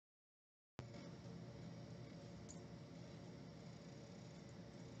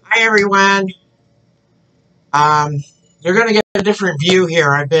Hi everyone. You're going to get a different view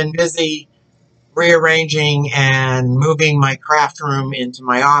here. I've been busy rearranging and moving my craft room into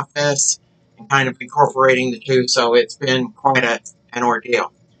my office and kind of incorporating the two, so it's been quite an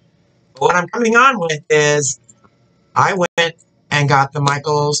ordeal. But what I'm coming on with is I went and got the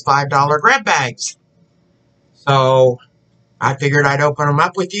Michaels $5 grab bags. So I figured I'd open them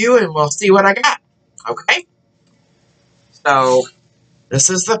up with you and we'll see what I got. Okay? So this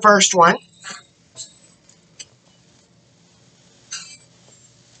is the first one.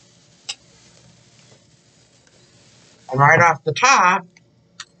 And right off the top,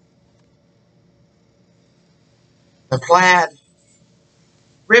 the plaid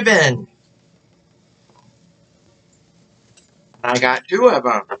ribbon. I got two of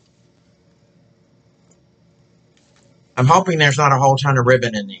them. I'm hoping there's not a whole ton of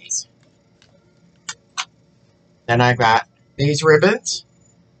ribbon in these. Then I got these ribbons.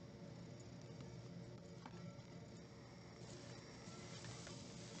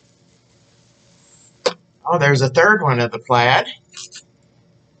 Oh, there's a third one of the plaid.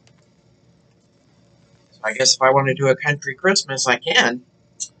 So I guess if I want to do a country Christmas, I can.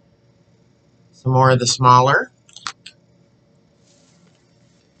 Some more of the smaller.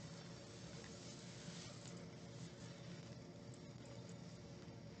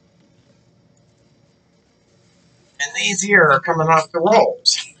 And these here are coming off the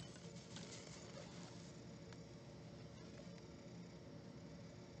rolls.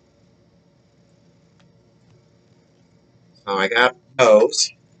 So I got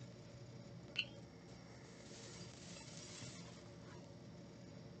those.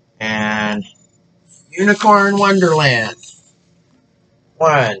 And Unicorn Wonderland.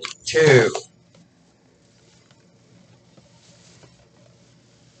 1, 2,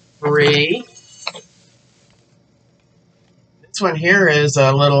 3. This one here is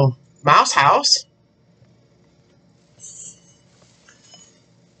a little mouse house.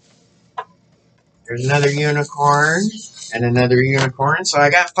 There's another unicorn and another unicorn. So I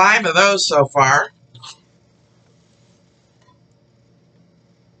got 5 of those so far.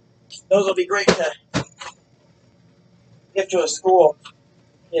 Those will be great to give to a school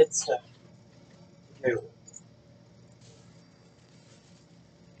kids to do.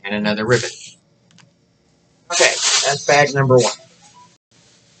 And another ribbon. Okay, that's bag number 1.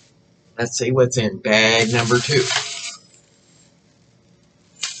 Let's see what's in bag number 2.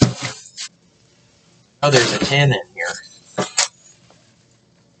 Oh, there's a 10 in here.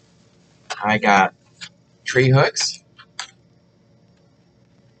 I got tree hooks.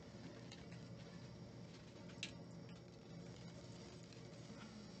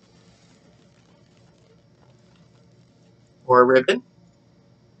 More ribbon.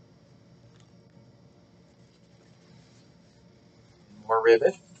 More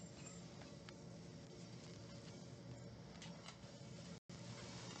ribbon.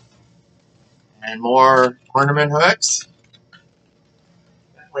 And more ornament hooks.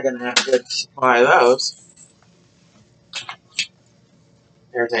 We're going to have a good supply of those.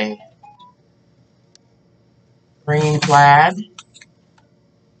 There's a green plaid.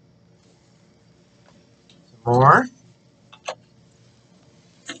 Some more.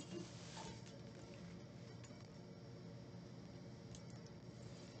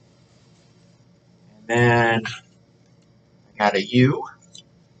 And then I got a U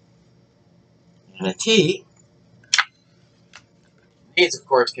and a T. These, of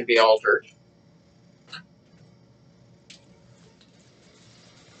course, can be altered.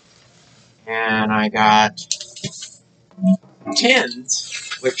 And I got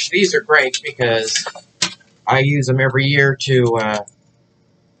 10s, which these are great because I use them every year to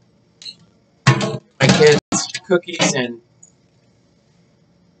my kids cookies and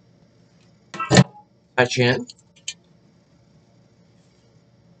touch in.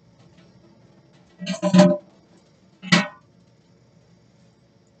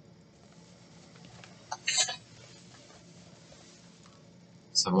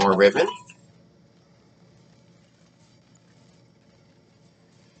 Some more ribbon.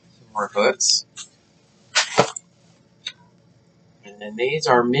 Some more hooks. And then these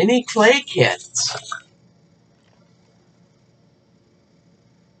are mini clay kits.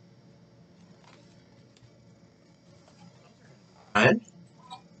 I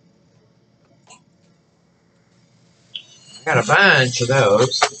got a bunch of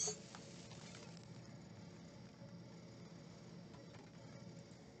those.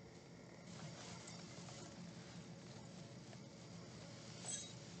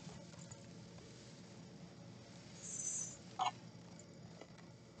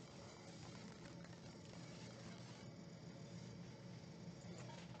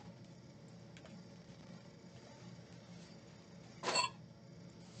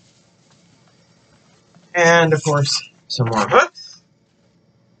 And, of course, some more hooks.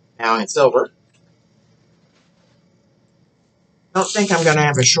 Now in silver. Don't think I'm going to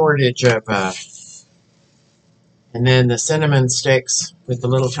have a shortage of... and then the cinnamon sticks with the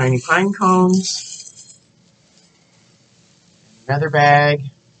little tiny pine cones. Another bag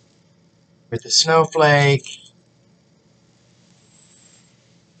with the snowflake.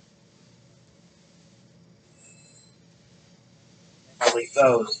 I'll leave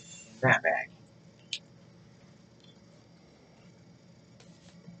those in that bag.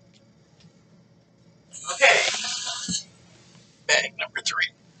 Okay. Bag number 3.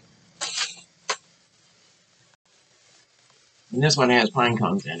 And this one has pine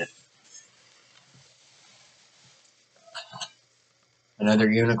cones in it.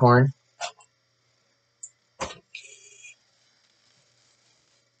 Another unicorn.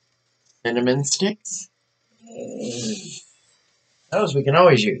 Cinnamon sticks. Those we can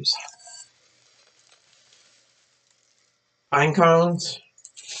always use. Pine cones.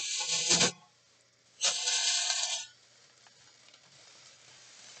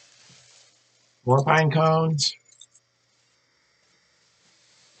 More pine cones.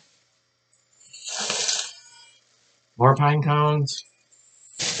 More pine cones.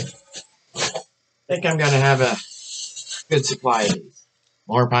 I think I'm going to have a good supply of these.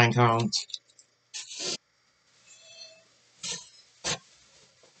 More pine cones.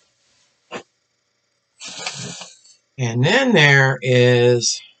 And then there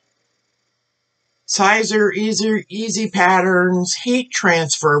is Sizer Easy Patterns Heat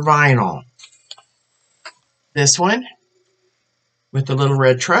Transfer Vinyl. This one with the little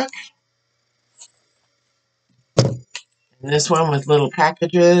red truck. And this one with little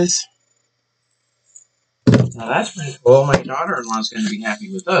packages. Now that's pretty cool. My daughter-in-law is going to be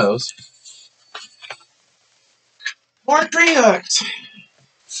happy with those. More tree hooks.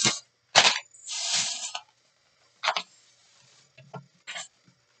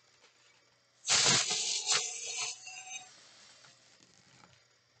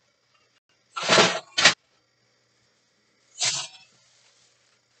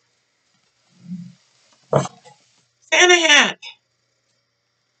 Santa hat.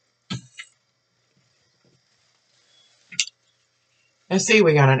 Let's see,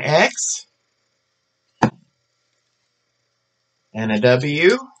 we got an X and a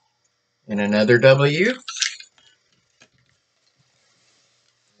W and another W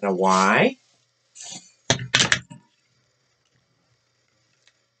and a Y.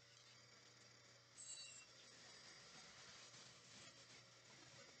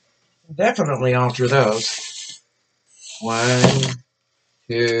 Definitely alter those. 1,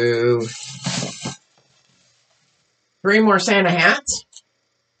 2, 3 more Santa hats.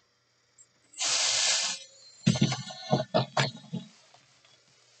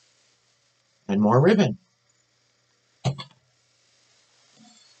 And more ribbon.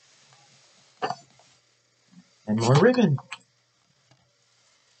 And more ribbon.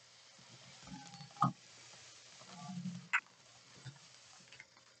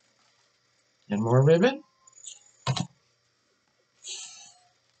 And more ribbon.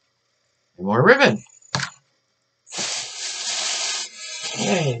 And more ribbon.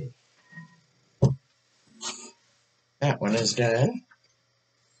 Okay. That one is done.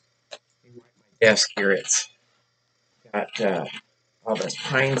 My desk here, it's got all this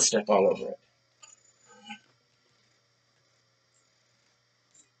pine stuff all over it.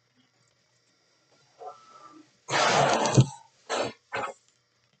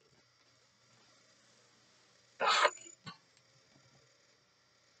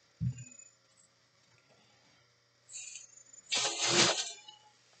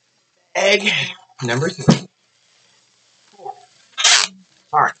 Egg number 3. All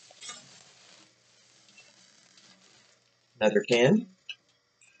right. Another 10.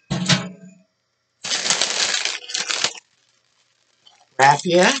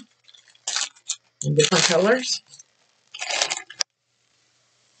 Raffia in different colors.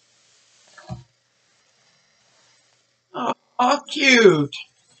 Oh, cute.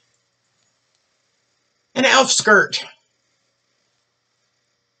 An elf skirt.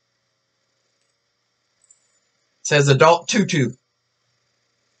 Says adult tutu.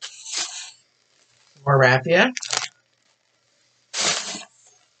 More raffia.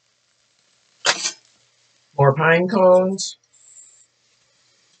 More pine cones.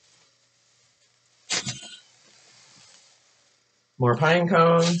 More pine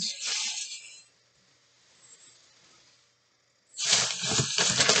cones.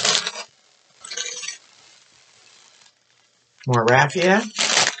 More raffia.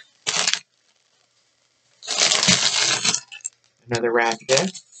 Another raffia.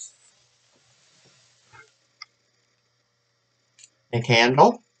 a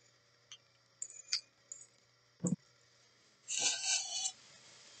candle,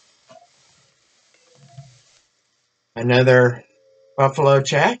 another buffalo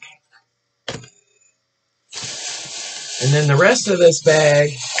check, and then the rest of this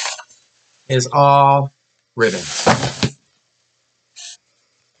bag is all ribbon.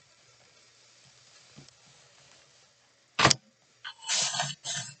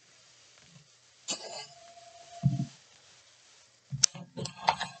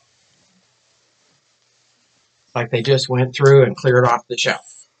 Like they just went through and cleared off the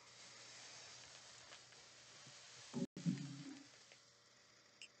shelf.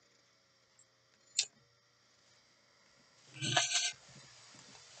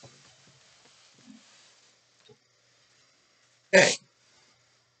 Okay.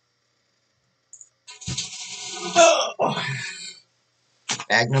 Oh.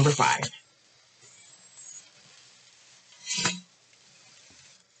 Bag number 5.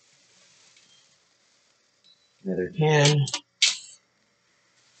 Another 10.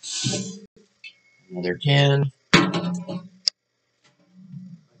 Another 10. Like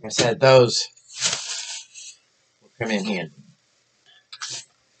I said, those will come in handy.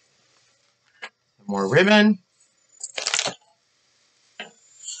 Some more ribbon.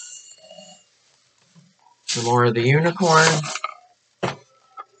 Some more of the unicorn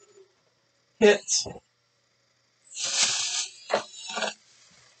hits.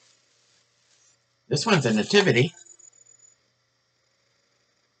 This one's a nativity.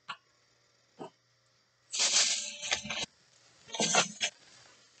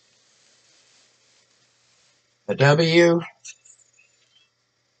 A W,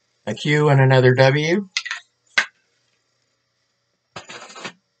 a Q, and another W.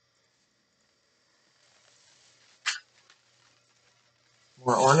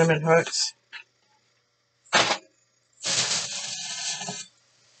 More ornament hooks.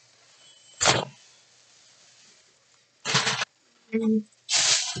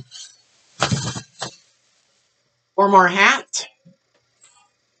 Four more hats.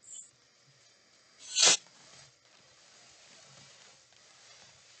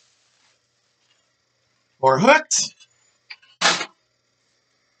 More hooks.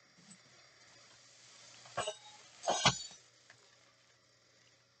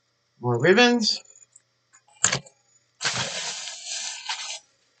 More ribbons.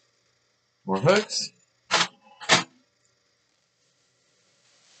 More hooks.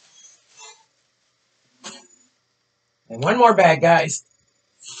 And one more bag, guys.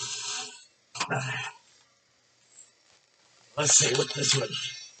 Let's see what this one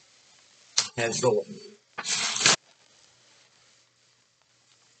has going.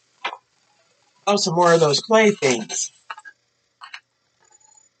 Oh, some more of those clay things.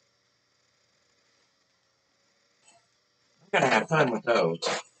 I'm going to have fun with those.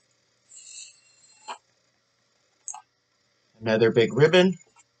 Another big ribbon.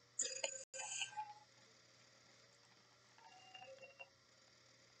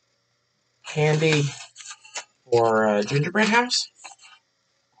 Candy for gingerbread house.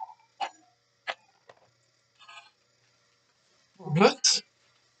 Hooks.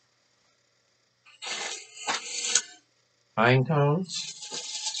 Pine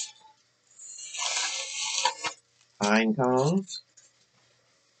cones. Pine cones.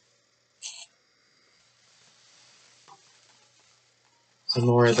 Some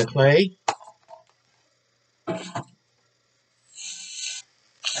more of the clay.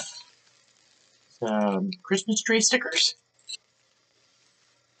 Some Christmas tree stickers.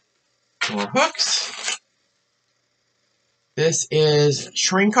 More hooks. This is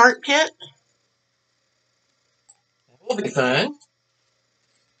shrink art kit. That will be fun.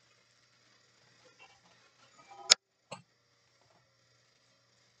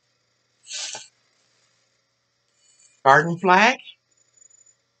 Garden flag.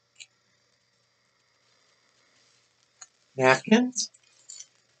 Napkins.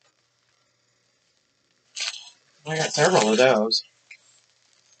 I got several of those.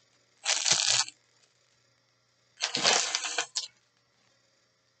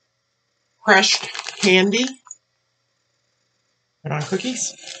 Crushed candy. Put on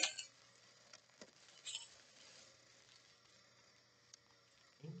cookies.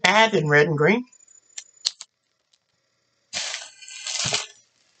 Pad in red and green.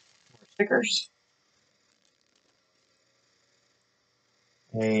 More stickers.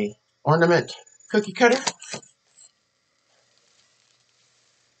 A ornament cookie cutter.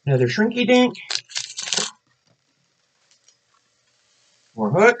 Another shrinky dink.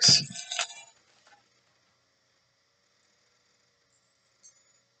 More hooks.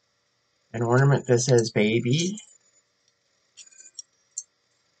 An ornament that says baby.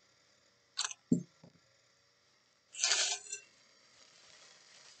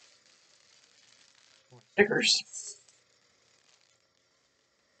 stickers.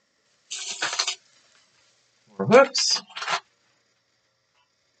 More hooks.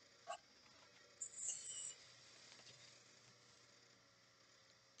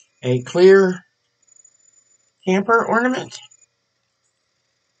 A clear camper ornament.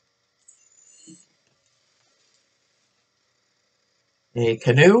 A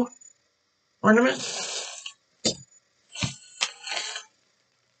canoe ornament.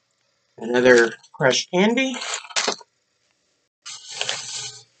 Another crushed candy.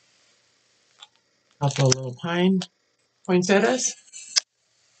 A couple of little pine poinsettias.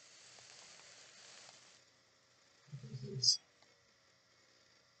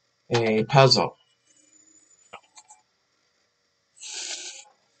 A puzzle.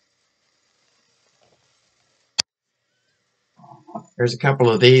 There's a couple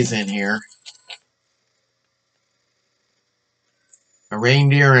of these in here. A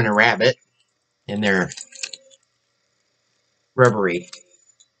reindeer and a rabbit in their rubbery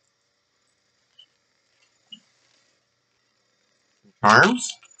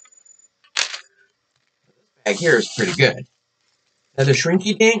charms. This bag here is pretty good. Another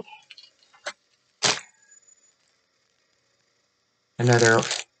Shrinky Dink. Another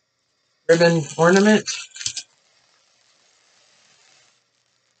ribbon ornament.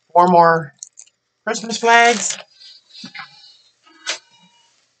 4 more Christmas flags.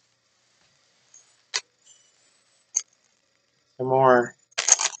 Some more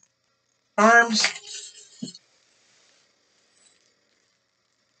charms.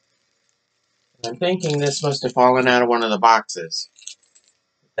 I'm thinking this must have fallen out of one of the boxes.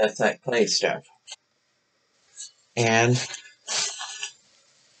 That's that clay stuff. And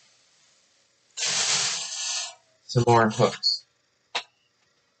some more hooks.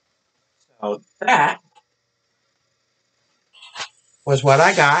 So that was what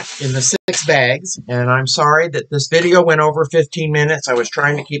I got in the 6 bags. And I'm sorry that this video went over 15 minutes. I was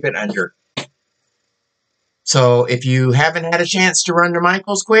trying to keep it under. So if you haven't had a chance to run to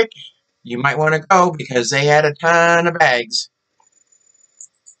Michael's quick, you might want to go because they had a ton of bags.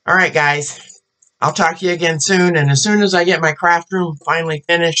 All right, guys. I'll talk to you again soon. And as soon as I get my craft room finally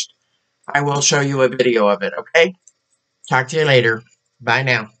finished, I will show you a video of it, okay? Talk to you later. Bye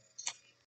now.